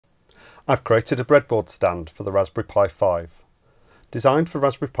I've created a breadboard stand for the Raspberry Pi 5, designed for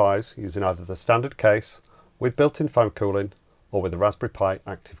Raspberry Pis using either the standard case with built-in fan cooling or with the Raspberry Pi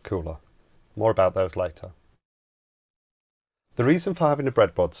active cooler. More about those later. The reason for having a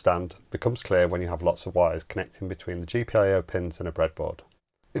breadboard stand becomes clear when you have lots of wires connecting between the GPIO pins in a breadboard.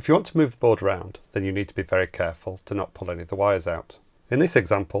 If you want to move the board around, then you need to be very careful to not pull any of the wires out. In this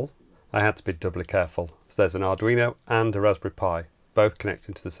example, I had to be doubly careful, as there's an Arduino and a Raspberry Pi, both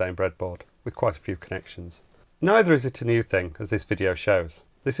connecting to the same breadboard, with quite a few connections. Neither is it a new thing, as this video shows.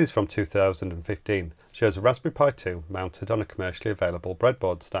 This is from 2015, shows a Raspberry Pi 2 mounted on a commercially available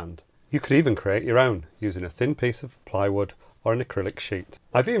breadboard stand. You could even create your own, using a thin piece of plywood or an acrylic sheet.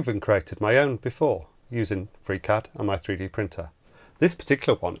 I've even created my own before, using FreeCAD and my 3D printer. This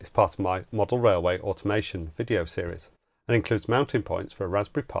particular one is part of my Model Railway Automation video series, and includes mounting points for a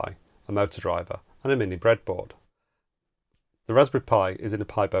Raspberry Pi, a motor driver, and a mini breadboard. The Raspberry Pi is in a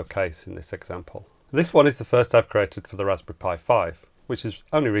Pygame case in this example. This one is the first I've created for the Raspberry Pi 5, which has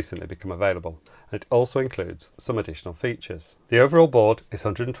only recently become available, and it also includes some additional features. The overall board is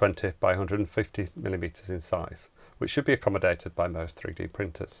 120 by 150mm in size, which should be accommodated by most 3D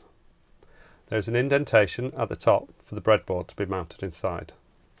printers. There is an indentation at the top for the breadboard to be mounted inside.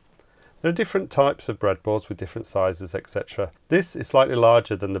 There are different types of breadboards with different sizes, etc. This is slightly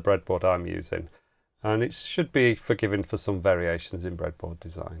larger than the breadboard I'm using, and it should be forgiven for some variations in breadboard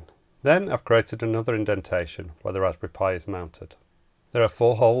design. Then I've created another indentation where the Raspberry Pi is mounted. There are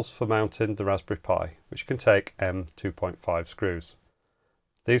 4 holes for mounting the Raspberry Pi, which can take M2.5 screws.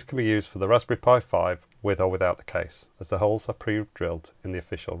 These can be used for the Raspberry Pi 5 with or without the case, as the holes are pre-drilled in the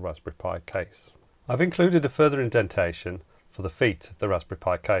official Raspberry Pi case. I've included a further indentation for the feet of the Raspberry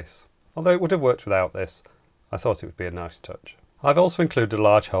Pi case. Although it would have worked without this, I thought it would be a nice touch. I've also included a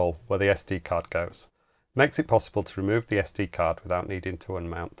large hole where the SD card goes. It makes it possible to remove the SD card without needing to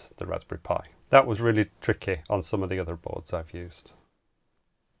unmount the Raspberry Pi. That was really tricky on some of the other boards I've used.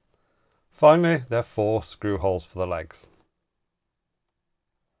 Finally, there are 4 screw holes for the legs.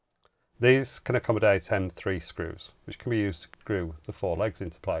 These can accommodate M3 screws, which can be used to screw the 4 legs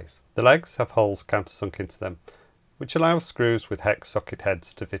into place. The legs have holes countersunk into them, which allows screws with hex socket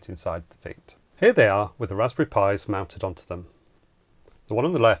heads to fit inside the feet. Here they are with the Raspberry Pis mounted onto them. The one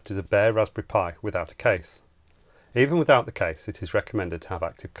on the left is a bare Raspberry Pi without a case. Even without the case, it is recommended to have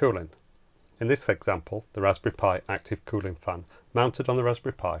active cooling. In this example, the Raspberry Pi active cooling fan mounted on the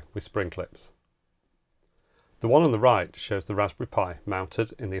Raspberry Pi with spring clips. The one on the right shows the Raspberry Pi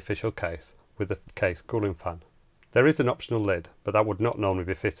mounted in the official case with the case cooling fan. There is an optional lid, but that would not normally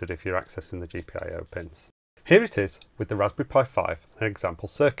be fitted if you're accessing the GPIO pins. Here it is with the Raspberry Pi 5 and an example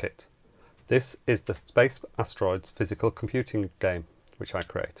circuit. This is the Space Asteroids physical computing game which I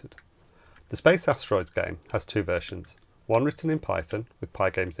created. The Space Asteroids game has 2 versions, one written in Python with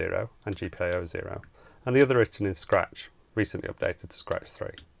Pygame Zero and GPIO Zero, and the other written in Scratch, recently updated to Scratch 3.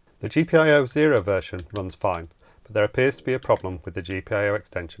 The GPIO Zero version runs fine, but there appears to be a problem with the GPIO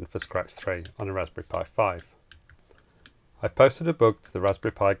extension for Scratch 3 on a Raspberry Pi 5. I've posted a bug to the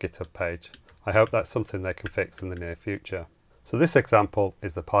Raspberry Pi GitHub page. I hope that's something they can fix in the near future. So this example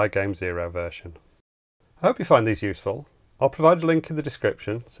is the Pygame Zero version. I hope you find these useful. I'll provide a link in the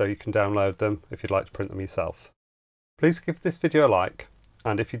description so you can download them if you'd like to print them yourself. Please give this video a like,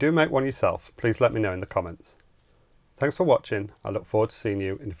 and if you do make one yourself, please let me know in the comments. Thanks for watching. I look forward to seeing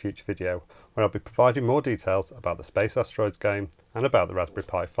you in a future video where I'll be providing more details about the Space Asteroids game and about the Raspberry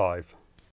Pi 5.